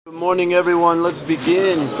Good morning, everyone. Let's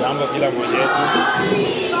begin. Jambo kila mmoja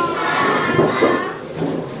wetu.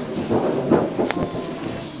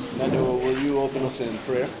 Nando, will you open us in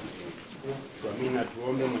prayer? Kwa mimi na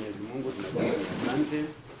tuombe. Mwenyezi Mungu, tunasema asante,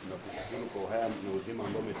 tunakushukuru kwa haya na uzima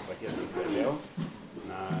ambao umetupatia siku ya leo,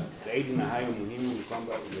 na zaidi na hayo muhimu ni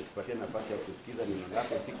kwamba umetupatia nafasi ya kusikiza neno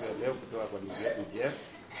lako siku ya leo kutoka kwa ndugu yetu Jeff,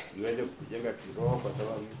 niweze kujenga kiroho, kwa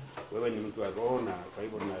sababu wewe ni mtu wa roho, na kwa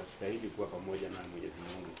hivyo tunastahili kuwa pamoja na Mwenyezi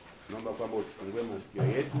Mungu. Naomba kwamba utufungue masikio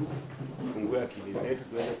yetu, ufungue akili zetu,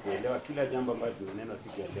 tuweze kuelewa kila jambo ambalo tunanena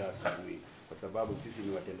siku ya leo asubuhi, kwa sababu sisi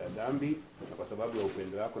ni watenda dhambi, na kwa sababu ya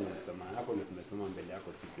upendo wako na msamaha wako na tumesimama mbele yako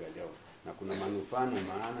siku ya leo, na kuna manufaa na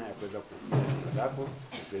maana ya kuweza kusikia neno lako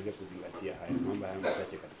na tuweze kuzingatia haya. Naomba haya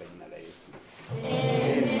machache katika jina la Yesu.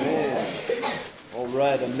 Amen. All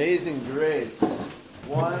right, Amazing Grace.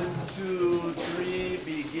 1, 2, 3,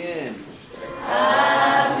 begin.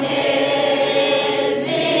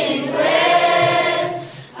 Amazing grace,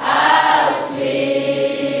 how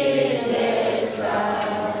sweet the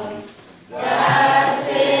sound that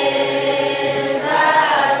saved a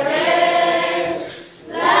wretch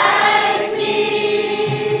like me.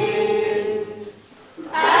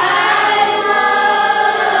 I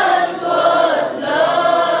once was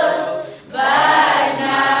lost, but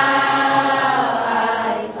now I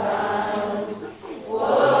found.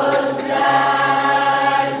 Was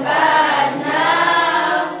blind, but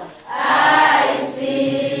now I see.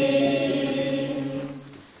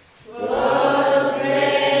 'Twas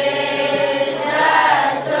grace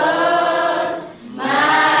that taught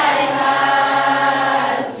my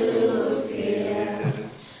heart to fear,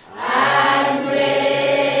 and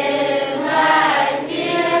grace my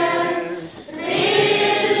fears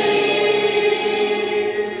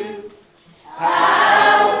relieved.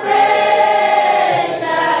 How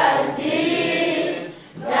precious did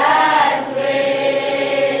that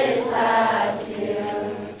grace appear!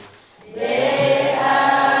 There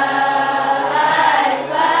have I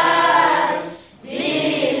fast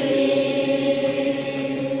believed.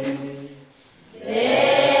 The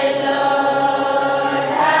Lord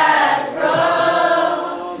hath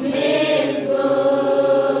promised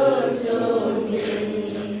good to me.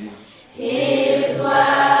 His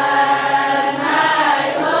word my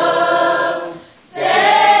hope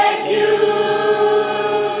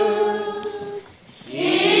secures.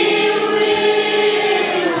 He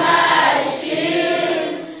will my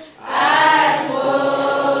shield and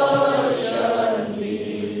portion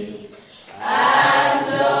be, as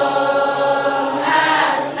long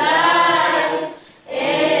as life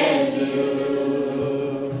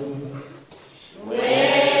endures.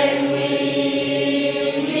 When we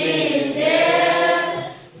meet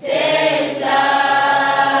there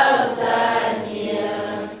 10,000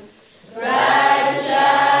 years, bright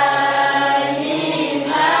shining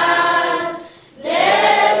as the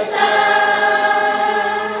sun,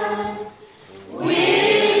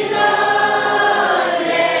 with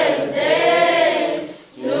glorious days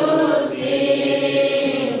to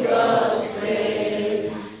sing God's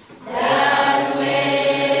praise, than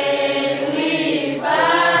when we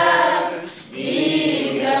first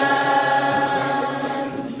began.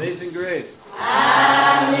 Amazing Grace.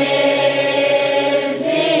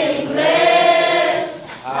 Amazing grace,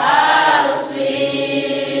 how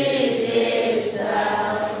sweet the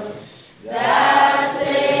sound that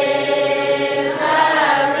saved a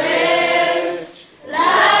wretch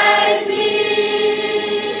like me.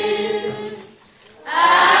 I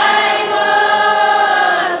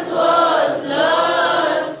once was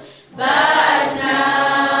lost, but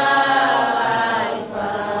now I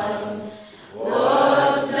found.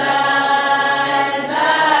 Was blind,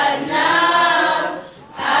 but now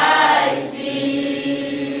I see.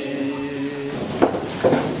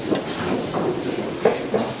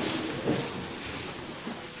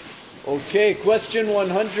 Okay, question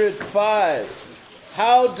 105.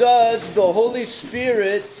 How does the Holy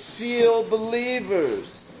Spirit seal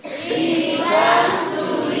believers? He comes to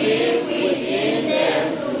live within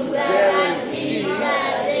them to guarantee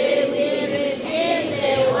that they will receive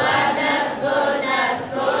the wonders God has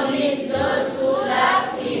promised those who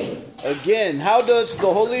love Him. Again, how does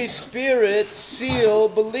the Holy Spirit seal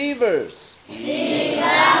believers? He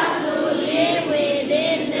comes to live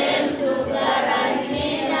within them to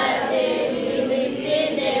guarantee that they will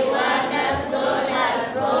receive the wonders God has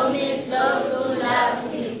promised those who love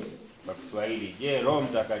Him. Kwa Kiswahili, je, Roho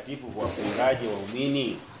Mtakatifu huwafungaje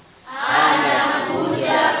waumini?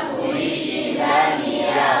 Anakuja kuishi ndani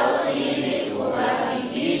yao ili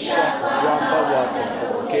kuhakikisha kwamba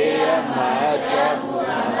watapokea maajabu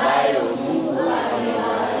ambayo Mungu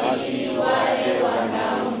amewaahidi wale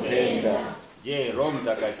wanaompenda. Je, Roho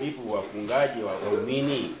Mtakatifu Mtakatifu wafungaji wa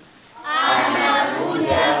waumini?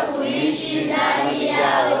 Anakuja kuishi ndani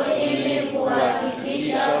yao ili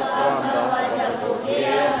kuhakikisha kwamba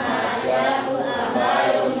watapokea maajabu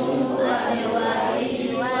ambayo Mungu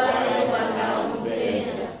amewaahidi wale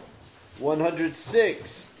wanaompenda. 106.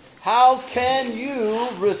 How can you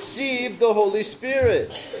receive the Holy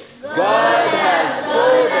Spirit? God has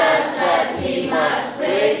told us that we must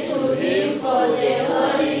pray to Him for the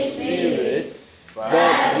Holy Spirit,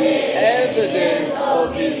 but the evidence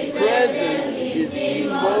of His presence is seen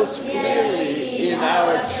most clearly in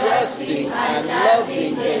our trusting and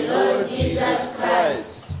loving the Lord Jesus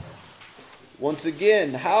Christ. Once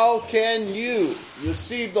again, how can you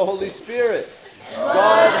receive the Holy Spirit?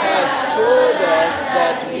 God has told us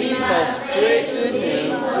that we must pray to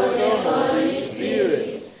Him for the Holy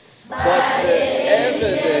Spirit, but the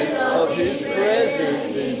evidence of His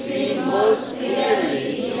presence is seen most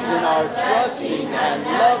clearly in our trusting and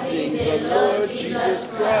loving the Lord Jesus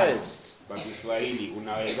Christ. Kwa Kiswahili,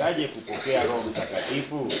 unawezaje kupokea Roho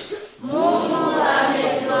Mtakatifu? Mungu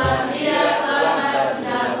ametuambia kwamba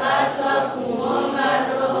tunapaswa kuomba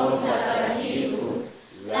Roho Mtakatifu,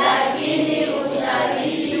 lakini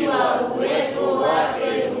ushahidi wa uwepo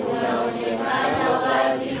wake unaonekana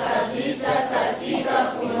wazi kabisa katika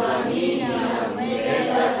kumwamini na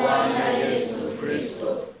kumpenda Bwana Yesu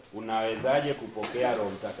Kristo. Unawezaje kupokea Roho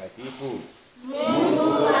Mtakatifu?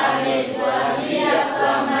 Mungu ametuambia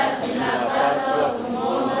kwamba tunapaswa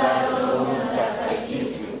kumwomba Roho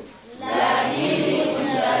Mtakatifu, lakini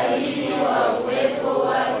ushahidi wa uwepo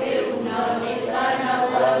wake unaonekana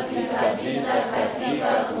wazi kabisa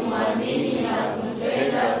katika kumwamini na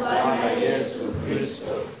kumpenda Bwana Yesu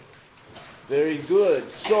Kristo. Very good.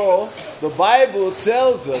 So, the Bible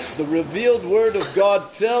tells us, the revealed Word of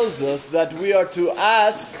God tells us that we are to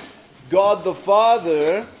ask God the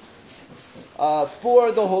Father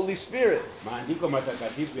for the Holy Spirit. Maandiko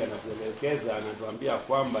matakatifu yanatuelekeza, anatuambia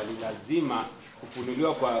kwamba ni lazima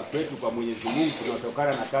kufunuliwa kwetu kwa Mwenyezi Mungu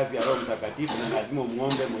kunatokana na kazi ya Roho Mtakatifu, na lazima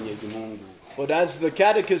muombe Mwenyezi Mungu. But as the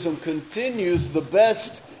Catechism continues, the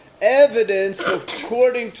best evidence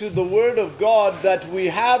according to the Word of God that we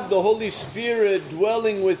have the Holy Spirit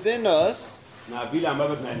dwelling within us, na vile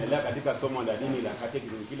ambavyo tunaendelea katika somo la dini la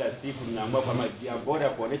Catechism kila siku, tunaamua kwamba njia bora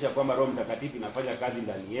kuonesha kwamba Roho Mtakatifu inafanya kazi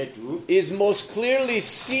ndani yetu is most clearly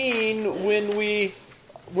seen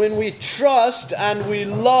when we trust and we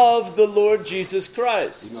love the Lord Jesus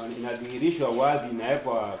Christ. Inadhihirishwa wazi,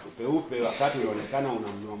 inawekwa peupe wakati unaonekana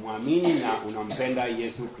unamwamini na unampenda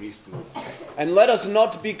Yesu Kristo. And let us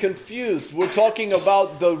not be confused. We're talking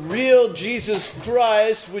about the real Jesus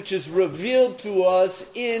Christ, which is revealed to us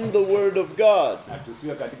in the Word of God. Na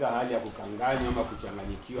tusiwe katika hali ya kukanganywa ama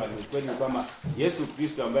kuchanganyikiwa. Ni ukweli kwamba Yesu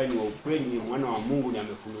Kristo ambaye ni wa ukweli, ni mwana wa Mungu, ni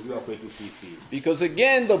amefunuliwa kwetu sisi. Because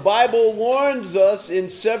again, the Bible warns us in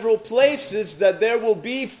several places that there will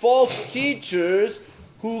be false teachers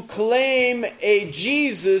who claim a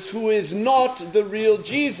Jesus who is not the real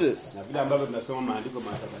Jesus. Na vile ambavyo tunasoma maandiko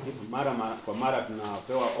matakatifu mara kwa mara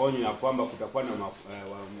tunapewa onyo ya kwamba kutakuwa na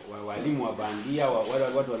walimu wa bandia, wale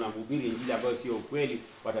watu wanahubiri injili ambayo sio ukweli,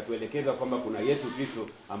 watatuelekeza kwamba kuna Yesu Kristo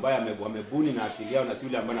ambaye wamebuni na akili yao na si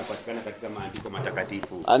yule ambaye anapatikana katika maandiko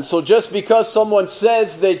matakatifu. And so just because someone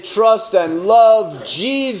says they trust and love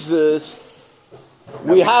Jesus,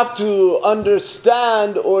 we have to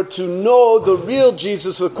understand or to know the real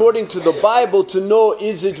Jesus according to the Bible to know,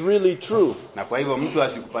 is it really true? Na kwa hivyo mtu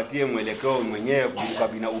asikupatie mwelekeo mwenyewe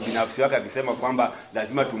kwa ubinafsi wake akisema kwamba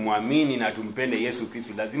lazima tumwamini na tumpende Yesu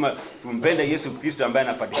Kristo. Lazima tumpende Yesu Kristo ambaye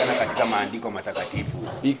anapatikana katika maandiko matakatifu.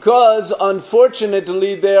 Because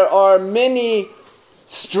unfortunately there are many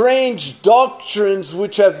strange doctrines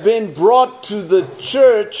which have been brought to the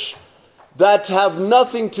church that have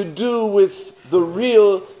nothing to do with the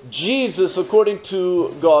real Jesus according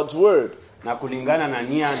to God's Word. Na kulingana na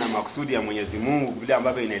nia na makusudi ya Mwenyezi Mungu vile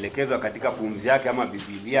ambavyo inaelekezwa katika pumzi yake ama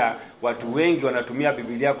Biblia, watu wengi wanatumia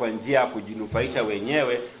Biblia kwa njia ya kujinufaisha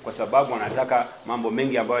wenyewe kwa sababu wanataka mambo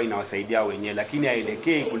mengi ambayo inawasaidia wenyewe, lakini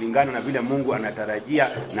haielekei kulingana na vile Mungu anatarajia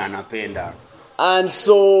na anapenda. And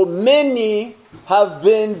so many have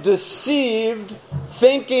been deceived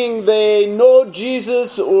thinking they know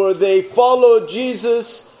Jesus or they follow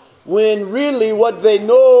Jesus, when really what they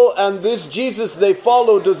know and this Jesus they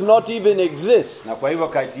follow does not even exist. Na kwa hivyo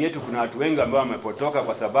kati yetu kuna watu wengi ambao wamepotoka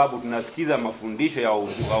kwa sababu tunasikiza mafundisho ya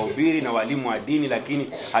wahubiri na walimu wa dini, lakini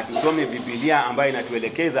hatusomi Biblia ambayo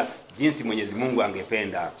inatuelekeza jinsi Mwenyezi Mungu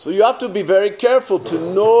angependa. So you have to be very careful to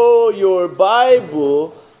know your Bible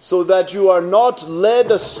so that you are not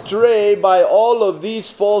led astray by all of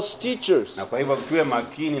these false teachers. Na kwa hivyo tuwe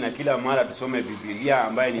makini na kila mara tusome Biblia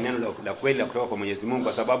ambaye ni neno la kweli kutoka kwa Mwenyezi Mungu,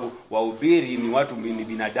 kwa sababu wahubiri ni watu, ni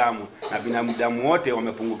binadamu, na binadamu wote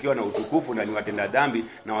wamepungukiwa na utukufu na ni watenda dhambi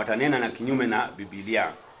na watanena na kinyume na Biblia.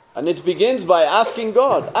 And it begins by asking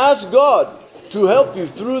God. Ask God to help you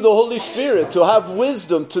through the Holy Spirit to have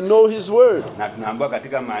wisdom to know His word. Na tunaambiwa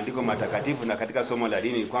katika maandiko matakatifu na katika somo la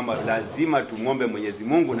dini kwamba lazima tumuombe Mwenyezi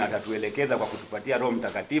Mungu na atatuelekeza kwa kutupatia Roho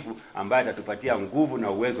Mtakatifu ambaye atatupatia nguvu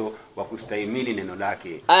na uwezo wa kustahimili neno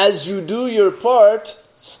lake. As you do your part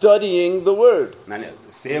studying the word. Na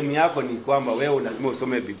sehemu yako ni kwamba wewe lazima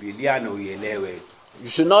usome Biblia na uielewe. You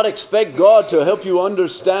should not expect God to help you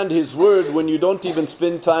understand His word when you don't even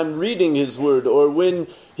spend time reading His word, or when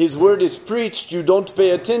His word is preached you don't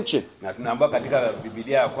pay attention. Na tunaambiwa katika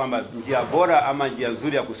Biblia kwamba njia bora ama njia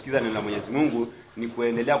nzuri ya kusikiza neno la Mwenyezi Mungu ni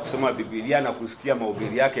kuendelea kusoma Biblia na kusikia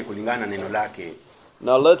mahubiri yake kulingana na neno lake.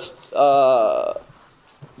 Now let's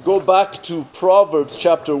go back to Proverbs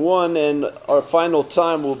chapter 1, and our final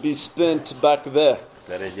time will be spent back there.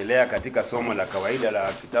 Tutarejelea katika somo la kawaida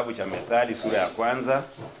la kitabu cha Methali sura ya kwanza.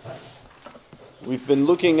 We've been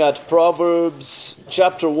looking at Proverbs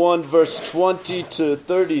chapter 1 verse 20 to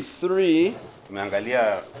 33.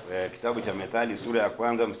 Tumeangalia kitabu cha Methali sura ya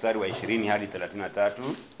kwanza mstari wa 20 hadi 33.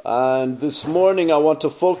 And this morning I want to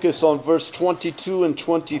focus on verse 22 and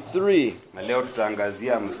 23. Na leo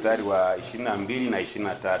tutaangazia mstari wa 22 na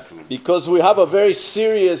 23. Because we have a very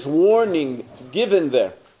serious warning given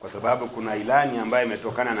there. Kwa sababu kuna ilani ambayo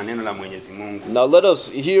imetokana na neno la Mwenyezi Mungu. Now let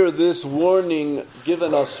us hear this warning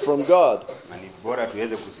given us from God. Na ni bora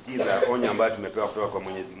tuweze kusikiza onyo ambayo tumepewa kutoka kwa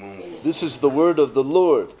Mwenyezi Mungu. This is the word of the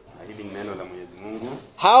Lord. Na hili ni neno la Mwenyezi Mungu.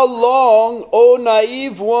 How long, O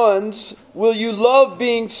naive ones, will you love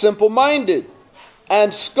being simple-minded?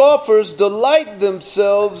 And scoffers delight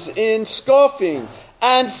themselves in scoffing,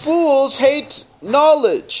 and fools hate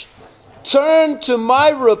knowledge. Turn to my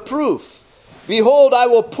reproof. Behold, I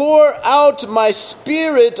will pour out my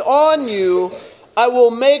spirit on you. I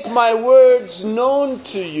will make my words known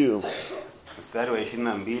to you. Mstari wa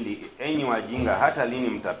 22, enyi wajinga, hata lini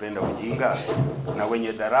mtapenda ujinga? Na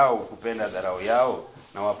wenye dharau kupenda dharau yao,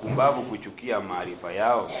 na wapumbavu kuchukia maarifa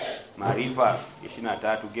yao. Maarifa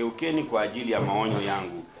 23, geukeni kwa ajili ya maonyo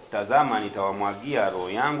yangu. Tazama nitawamwagia roho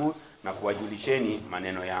yangu na kuwajulisheni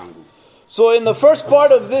maneno yangu. So in the first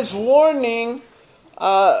part of this warning,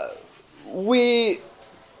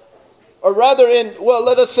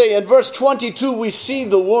 let us say in verse 22 we see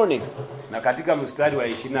the warning. Na katika mstari wa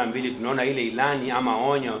 22 tunaona ile ilani ama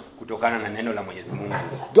onyo kutokana na neno la Mwenyezi Mungu.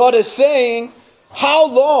 God is saying, how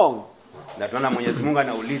long? Na tunaona Mwenyezi Mungu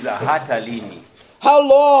anauliza hata lini? How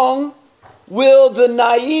long will the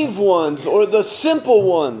naive ones or the simple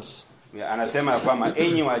ones? Anasema kwamba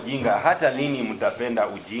enyi wajinga, hata lini mtapenda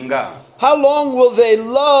ujinga? How long will they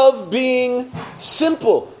love being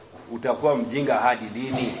simple? Utakuwa mjinga hadi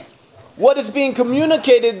lini? What is being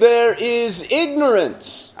communicated there is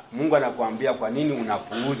ignorance. Mungu anakuambia kwa nini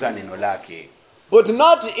unapuuza neno lake. But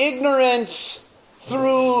not ignorance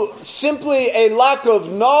through simply a lack of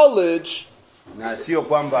knowledge. Na sio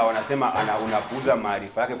kwamba wanasema unapuuza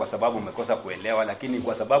maarifa yake kwa sababu umekosa kuelewa, lakini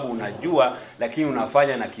kwa sababu unajua lakini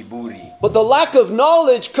unafanya na kiburi. But the lack of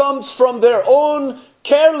knowledge comes from their own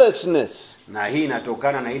carelessness. Na hii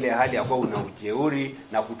inatokana na ile hali ya kuwa una ujeuri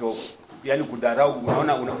na yani kudharau.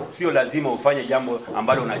 Unaona sio lazima ufanye jambo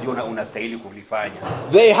ambalo unajua unastahili kulifanya.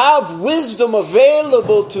 They have wisdom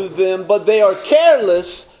available to them, but they are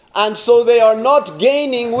careless, and so they are not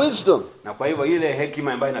gaining wisdom. Na kwa hivyo ile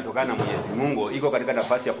hekima ambayo inatokana na Mwenyezi Mungu iko katika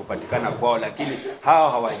nafasi ya kupatikana kwao, lakini hao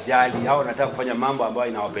hawajali, hao wanataka kufanya mambo ambayo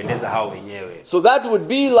inawapendeza hao wenyewe. So that would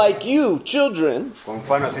be like you, children, kwa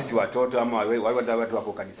mfano sisi watoto ama watu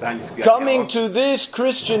wako kanisani siku ya coming to this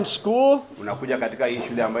Christian school, unakuja katika hii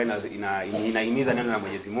shule ambayo inahimiza neno la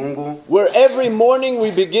Mwenyezi Mungu, where every morning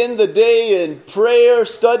we begin the day in prayer,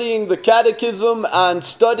 studying the catechism and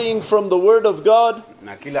studying from the word of God.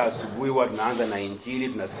 Na kila asubuhi huwa tunaanza na Injili,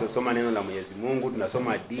 tunasoma neno la Mwenyezi Mungu,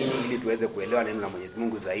 tunasoma dini ili tuweze kuelewa neno la Mwenyezi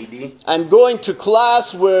Mungu zaidi. And going to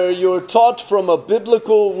class where you're taught from a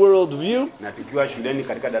biblical worldview. Na tukiwa shuleni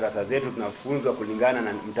katika darasa zetu tunafunzwa kulingana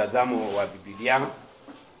na mtazamo wa Biblia.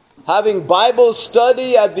 Having Bible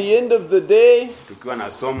study at the end of the day. Tukiwa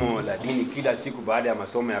na somo la dini kila siku baada ya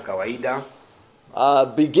masomo ya kawaida.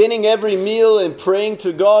 Beginning every meal and praying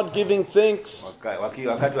to God, giving thanks.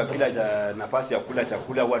 Wakati wa kila nafasi ya kula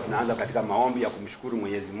chakula huwa tunaanza katika maombi ya kumshukuru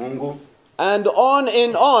Mwenyezi Mungu. And on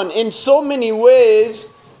and on. In so many ways,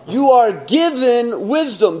 you are given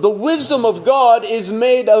wisdom. The wisdom of God is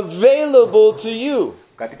made available to you.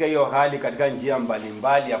 katika hiyo hali, katika njia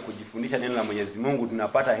mbalimbali ya kujifundisha neno la Mwenyezi Mungu,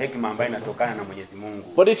 tunapata hekima ambayo inatokana na Mwenyezi Mungu.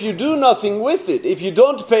 But if you do nothing with it, if you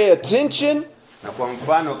don't pay attention, na kwa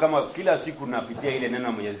mfano kama kila siku unapitia ile neno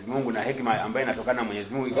la Mwenyezi Mungu na hekima ambayo inatokana na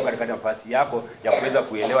Mwenyezi Mungu iko katika nafasi yako ya kuweza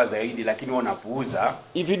kuelewa zaidi, lakini wewe unapuuza,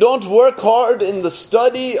 if you don't work hard in the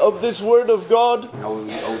study of this word of God, na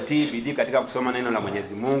utii bidii katika kusoma neno la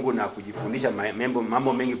Mwenyezi Mungu na kujifundisha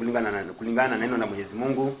mambo mengi kulingana na neno la Mwenyezi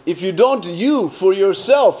Mungu, if you don't for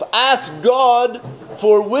yourself ask God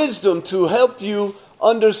for wisdom to help you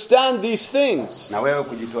understand these things, na wewe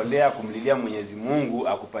kujitolea kumlilia Mwenyezi Mungu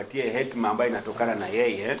akupatie hekima ambayo inatokana na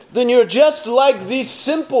yeye, then you're just like these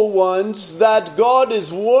simple ones that God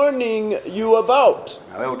is warning you about.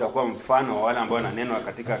 na wewe utakuwa mfano wa wale ambao wananenwa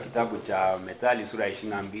katika kitabu cha Methali sura ya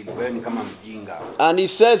 22. Wewe ni kama mjinga. And he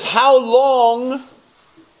says, how long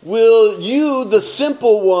will you, the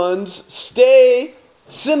simple ones, stay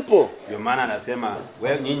simple? Ndio maana anasema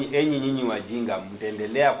wewe nyinyi wajinga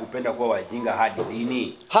mtaendelea kupenda kuwa wajinga hadi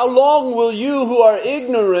lini? How long will you who are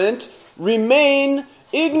ignorant remain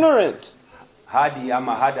ignorant?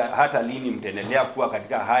 Hata lini mtaendelea kuwa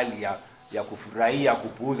katika hali ya kufurahia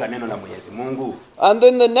kupuuza neno la Mwenyezi Mungu? And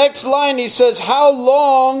then the next line he says, how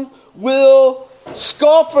long will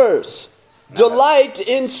scoffers delight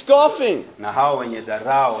in scoffing? Na hao wenye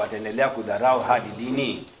dharau wataendelea kudharau hadi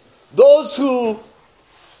lini? Those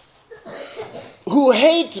who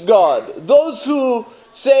hate God, those who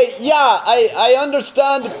say, yeah, I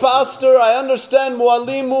understand, Pastor, I understand,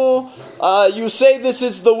 Mwalimu, you say this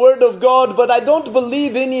is the word of God, but I don't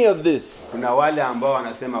believe any of this. Kuna wale ambao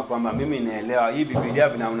wanasema kwamba mimi naelewa hii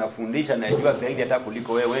Biblia unafundisha na najua zaidi hata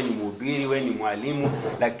kuliko wewe ni mhubiri, wewe ni mwalimu,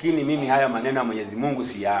 lakini mimi haya maneno ya Mwenyezi Mungu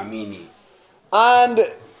siyaamini.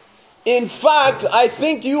 And in fact, I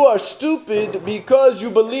think you are stupid because you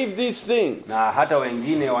believe these things. Na hata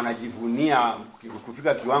wengine wanajivunia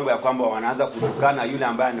kufika kiwango ya kwamba wanaanza kutukana yule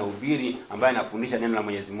ambaye anahubiri, ambaye anafundisha neno la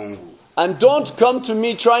Mwenyezi Mungu. And don't come to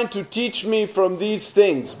me trying to teach me from these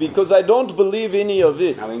things, because I don't believe any of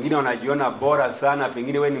it. Na wengine wanajiona bora sana,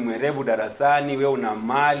 pengine wewe ni mwerevu darasani, wewe una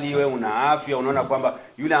mali, wewe una afya, unaona kwamba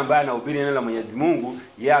yule ambaye anahubiri neno la Mwenyezi Mungu,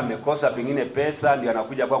 yeye amekosa pengine pesa, ndio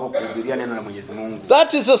anakuja kwako kuhubiria neno la Mwenyezi Mungu.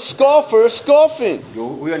 That is a scoffer scoffing.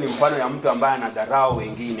 Huyo ni mfano ya mtu ambaye anadharau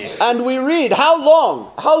wengine. And we read,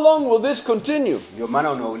 how long will this continue? Ndio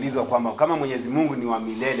maana unaulizwa kwamba kama Mwenyezi Mungu ni wa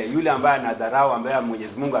milele, yule ambaye anadharau ambaye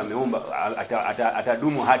Mwenyezi Mungu ameumba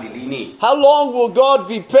atadumu hadi lini? How long will God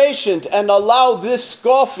be patient and allow this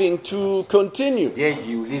scoffing to continue? Je,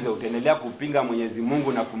 jiulize, utaendelea kupinga Mwenyezi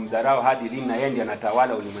Mungu na kumdharau hadi lini, na yeye ndiye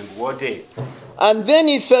anatawala ulimwengu wote? And then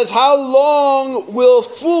he says, how long will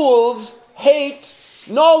fools hate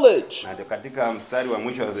knowledge? Na katika mstari wa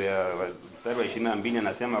mwisho mstari wa 22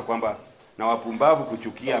 anasema kwamba na wapumbavu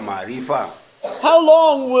kuchukia maarifa. How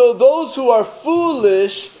long will those who are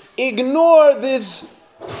foolish ignore this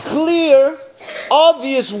clear,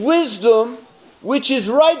 obvious wisdom which is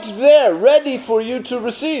right there, ready for you to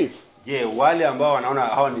receive? Je, wale ambao wanaona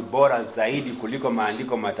hao ni bora zaidi kuliko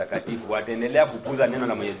maandiko matakatifu wataendelea kupuuza neno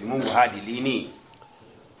la Mwenyezi Mungu hadi lini?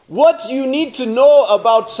 What you need to know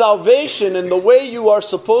about salvation and the way you are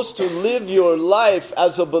supposed to live your life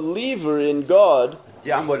as a believer in God,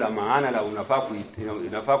 jambo la maana la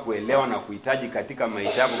unafaa kuelewa na kuhitaji katika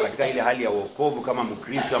maisha yako katika ile hali ya wokovu kama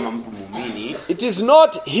Mkristo ama mtu muumini, it is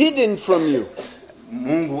not hidden from you.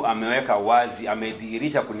 Mungu ameweka wazi,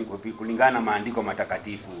 amedhihirisha kulingana na maandiko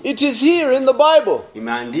matakatifu. It is here in the Bible.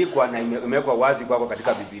 Imeandikwa na imewekwa wazi kwako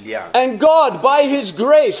katika Biblia. And God, by His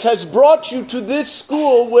grace, has brought you to this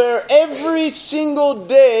school where every single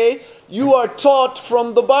day you are taught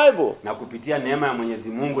from the Bible. Na kupitia neema ya Mwenyezi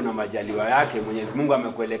Mungu na majaliwa yake, Mwenyezi Mungu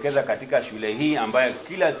amekuelekeza katika shule hii ambayo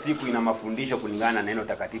kila siku ina mafundisho kulingana na neno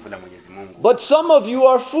takatifu la Mwenyezi Mungu. But some of you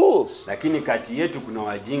are fools. Lakini kati yetu kuna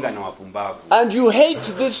wajinga na wapumbavu. And you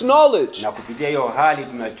hate this knowledge. Na kupitia hiyo hali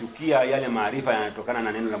tunachukia yale maarifa yanayotokana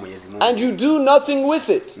na neno la Mwenyezi Mungu. And you do nothing with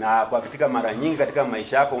it. Na kwa katika mara nyingi katika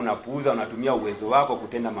maisha yako unapuuza, unatumia uwezo wako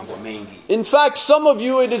kutenda mambo mengi. In fact, some of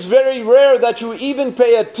you, it is very rare that you even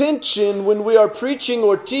pay attention when we are preaching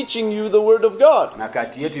or teaching you the word of God. Na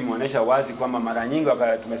kati yetu imeonyesha wazi kwamba mara nyingi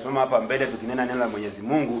wakati tumesimama hapa mbele tukinena neno la Mwenyezi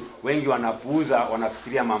Mungu, wengi wanapuuza,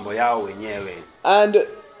 wanafikiria mambo yao wenyewe. And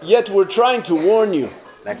yet we're trying to warn you.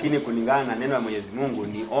 Lakini kulingana na neno la Mwenyezi Mungu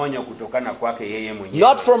ni onyo kutokana kwake yeye mwenyewe.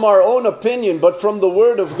 Not from our own opinion, but from the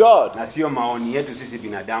word of God. Na sio maoni yetu sisi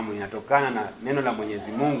binadamu, inatokana na neno la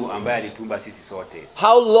Mwenyezi Mungu ambaye alitumba sisi sote.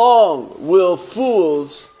 How long will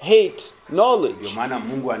fools hate knowledge? Ndio maana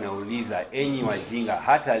Mungu anauliza, enyi wajinga,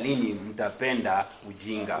 hata lini mtapenda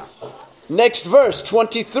ujinga? Next verse,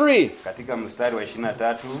 23. Katika mstari wa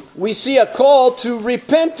 23 We see a call to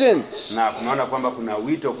repentance. na tunaona kwamba kuna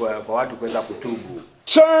wito kwa watu kuweza kutubu.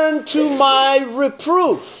 Turn to my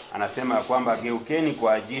reproof. Anasema kwamba geukeni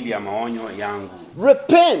kwa ajili ya maonyo yangu.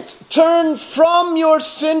 Repent. Turn from your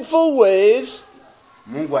sinful ways.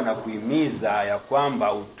 Mungu anakuhimiza ya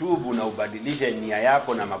kwamba utubu na ubadilishe nia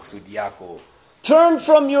yako na makusudi yako. Turn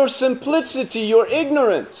from your simplicity, your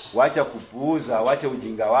ignorance. Wacha kupuuza, wacha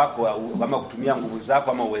ujinga wako kama kutumia nguvu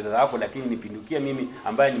zako ama uwezo wako, lakini nipindukie mimi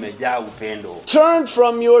ambaye nimejaa upendo. Turn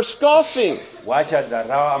from your scoffing. Wacha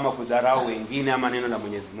dharau ama kudharau wengine ama neno la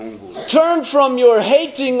Mwenyezi Mungu. Turn from your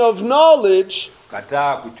hating of knowledge.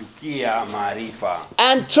 Kataa kuchukia maarifa.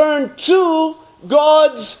 And turn to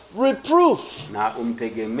God's reproof. Na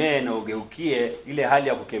umtegemee na ugeukie ile hali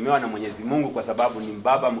ya kukemewa na Mwenyezi Mungu, kwa sababu ni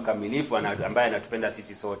Baba mkamilifu ambaye anatupenda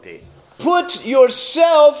sisi sote. Put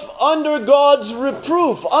yourself under God's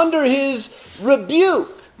reproof, under his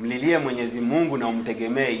rebuke. Mlilie Mwenyezi Mungu na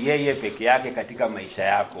umtegemee yeye peke yake katika maisha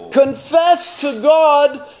yako. Confess to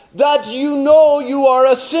God that you know you are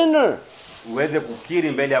a sinner. Uweze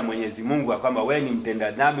kukiri mbele ya Mwenyezi Mungu kwamba wewe ni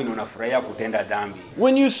mtenda dhambi na unafurahia kutenda dhambi.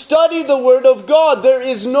 When you study the Word of God,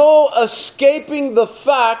 there is no escaping the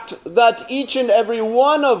fact that each and every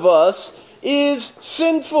one of us is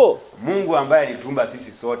sinful. Mungu ambaye alituumba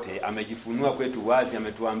sisi sote amejifunua kwetu wazi,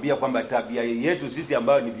 ametuambia kwamba tabia yetu sisi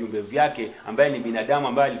ambayo ni viumbe vyake, ambaye ni binadamu,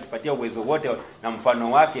 ambaye alitupatia uwezo wote na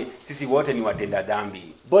mfano wake, sisi wote ni watenda dhambi.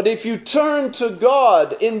 But if you turn to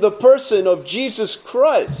God in the person of Jesus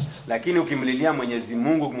Christ, lakini ukimlilia Mwenyezi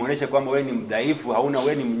Mungu kumuonesha kwamba wewe ni mdhaifu,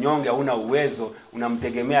 wewe ni mnyonge, hauna uwezo,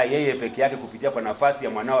 unamtegemea yeye peke yake kupitia kwa nafasi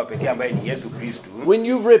ya mwanao pekee ambaye ni Yesu Kristo. When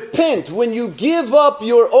you repent, when you give up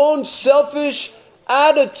your own selfish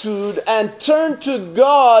attitude and turn to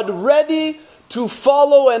God, ready to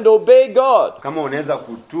follow and obey God. Kama unaweza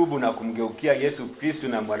kutubu na kumgeukia Yesu Kristo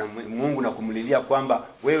na Bwana Mungu na kumlilia kwamba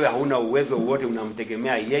wewe hauna uwezo wote,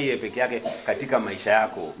 unamtegemea yeye peke yake katika maisha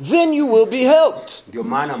yako, then you will be helped. Ndio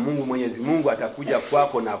maana Mwenyezi Mungu atakuja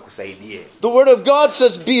kwako na akusaidie. The word of God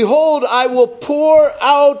says, "Behold, I will pour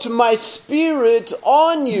out my spirit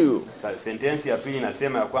on you." Sentensi ya pili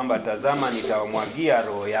inasema ya kwamba tazama nitawamwagia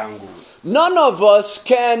roho yangu. None of us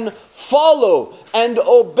can follow and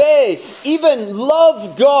obey, even love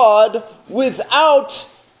God without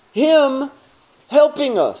him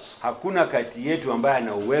helping us. Hakuna kati yetu ambaye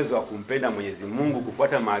ana uwezo wa kumpenda Mwenyezi Mungu,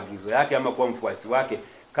 kufuata maagizo yake ama kuwa mfuasi wake,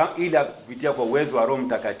 ila kupitia kwa uwezo wa Roho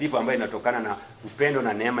Mtakatifu ambaye inatokana na upendo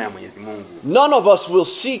na neema ya Mwenyezi Mungu. None of us will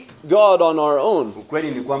seek God on our own.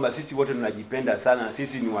 Ukweli ni kwamba sisi wote tunajipenda sana, na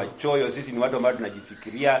sisi ni wachoyo, sisi ni watu ambao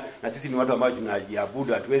tunajifikiria, na sisi ni watu ambao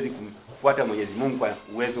tunajiabudu. Hatuwezi kumfuata Mwenyezi Mungu kwa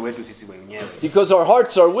uwezo wetu sisi wenyewe. Because our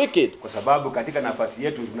hearts are wicked. Kwa sababu katika nafasi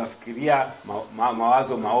yetu tunafikiria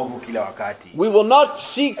mawazo maovu kila wakati. We will not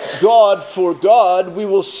seek God for God, we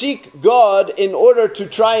will seek God in order to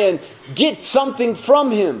try and get something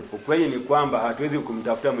from him. Ukweli ni kwamba hatuwezi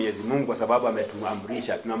kumtafuta Mwenyezi Mungu kwa sababu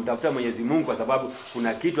ametuamrisha. Tunamtafuta Mwenyezi Mungu kwa sababu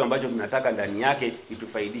kuna kitu ambacho tunataka ndani yake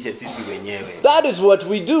itufaidishe sisi wenyewe. That is what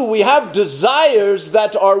we do. We have desires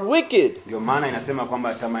that are wicked. Ndio maana inasema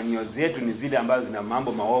kwamba tamanio zetu ni zile ambazo zina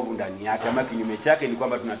mambo maovu ndani yake, ama kinyume chake ni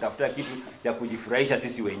kwamba tunatafuta kitu cha kujifurahisha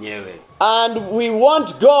sisi wenyewe. And we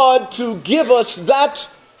want God to give us that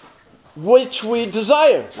which we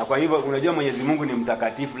desire. Na kwa hivyo unajua Mwenyezi Mungu ni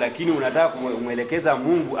mtakatifu, lakini unataka kumwelekeza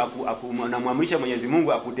Mungu unamwamrisha Mwenyezi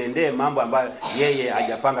Mungu akutendee mambo ambayo yeye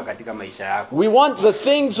hajapanga katika maisha yako. We want the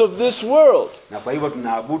things of this world. Na kwa hivyo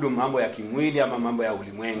tunaabudu mambo ya kimwili ama mambo ya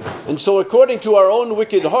ulimwengu. And so according to our own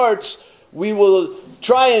wicked hearts, we will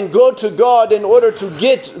try and go to God in order to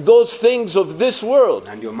get those things of this world.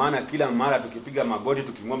 Na ndio maana kila mara tukipiga magoti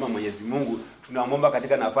tukimwomba Mwenyezi Mungu, tunamwomba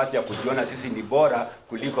katika nafasi ya kujiona sisi ni bora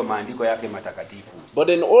kuliko maandiko yake matakatifu. But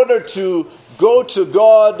in order to go to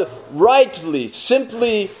God rightly,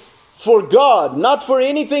 simply for God, not for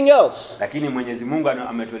anything else. Lakini Mwenyezi Mungu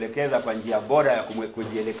ametuelekeza kwa njia bora ya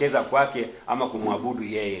kujielekeza kwake ama kumwabudu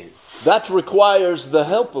yeye. That requires the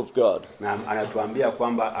help of God. Na anatuambia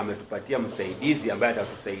kwamba ametupatia msaidizi ambaye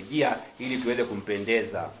atatusaidia ili tuweze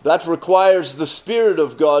kumpendeza. That requires the Spirit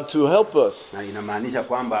of God to help us. Na inamaanisha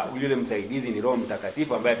kwamba yule msaidizi ni Roho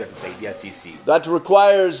Mtakatifu ambaye atatusaidia sisi. That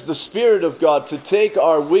requires the Spirit of God to take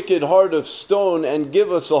our wicked heart of stone and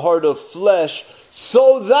give us a heart of flesh,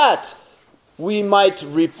 so that we might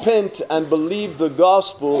repent and believe the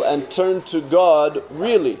gospel and turn to God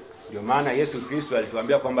really. Ndio maana Yesu Kristo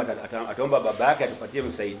alituambia kwamba ataomba Baba yake atupatie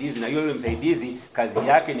msaidizi, na yule msaidizi kazi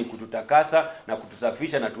yake ni kututakasa na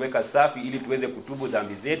kutusafisha na tuweka safi ili tuweze kutubu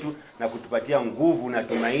dhambi zetu na kutupatia nguvu na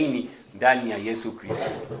tumaini ndani ya Yesu Kristo.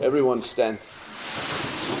 Everyone stand.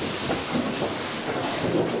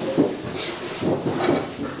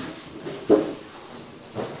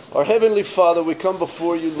 Our Heavenly Father, we come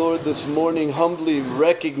before you, Lord, this morning humbly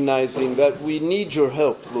recognizing that we need your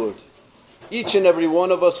help, Lord. Each and every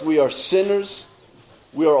one of us, we are sinners.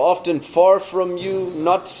 We are often far from you,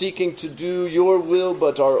 not seeking to do your will,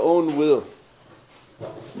 but our own will.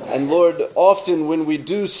 And Lord, often when we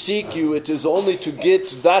do seek you, it is only to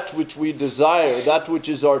get that which we desire, that which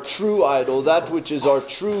is our true idol, that which is our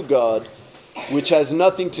true God, which has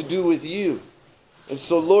nothing to do with you. And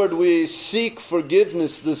so, Lord, we seek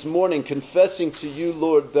forgiveness this morning, confessing to you,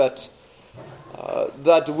 Lord, that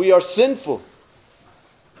we are sinful.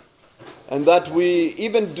 And that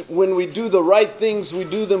when we do the right things, we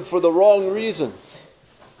do them for the wrong reasons.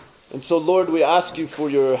 And so, Lord, we ask you for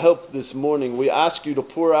your help this morning. We ask you to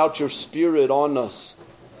pour out your Spirit on us,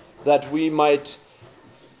 that we might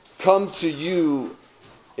come to you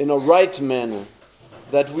in a right manner,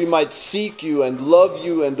 that we might seek you and love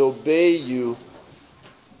you and obey you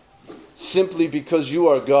simply because you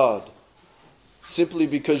are God, simply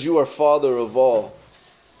because you are Father of all.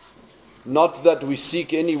 Not that we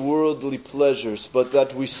seek any worldly pleasures, but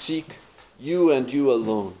that we seek you and you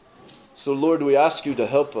alone. So, Lord, we ask you to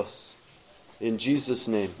help us. In Jesus'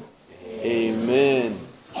 name, amen.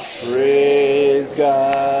 Praise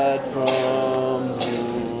God from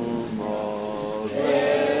whom all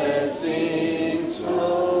blessings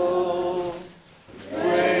flow.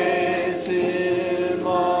 Praise him,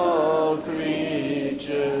 all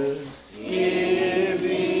creatures here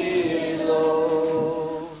below.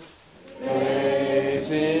 Praise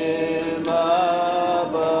him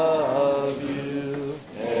above you,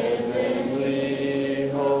 heavenly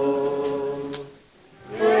host.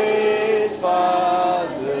 Praise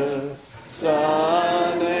Father,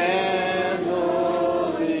 Son, and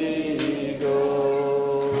Holy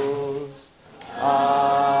Ghost.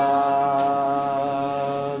 Amen.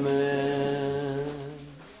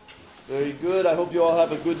 Very good. I hope you all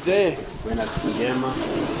have a good day. Kuwe na siku njema.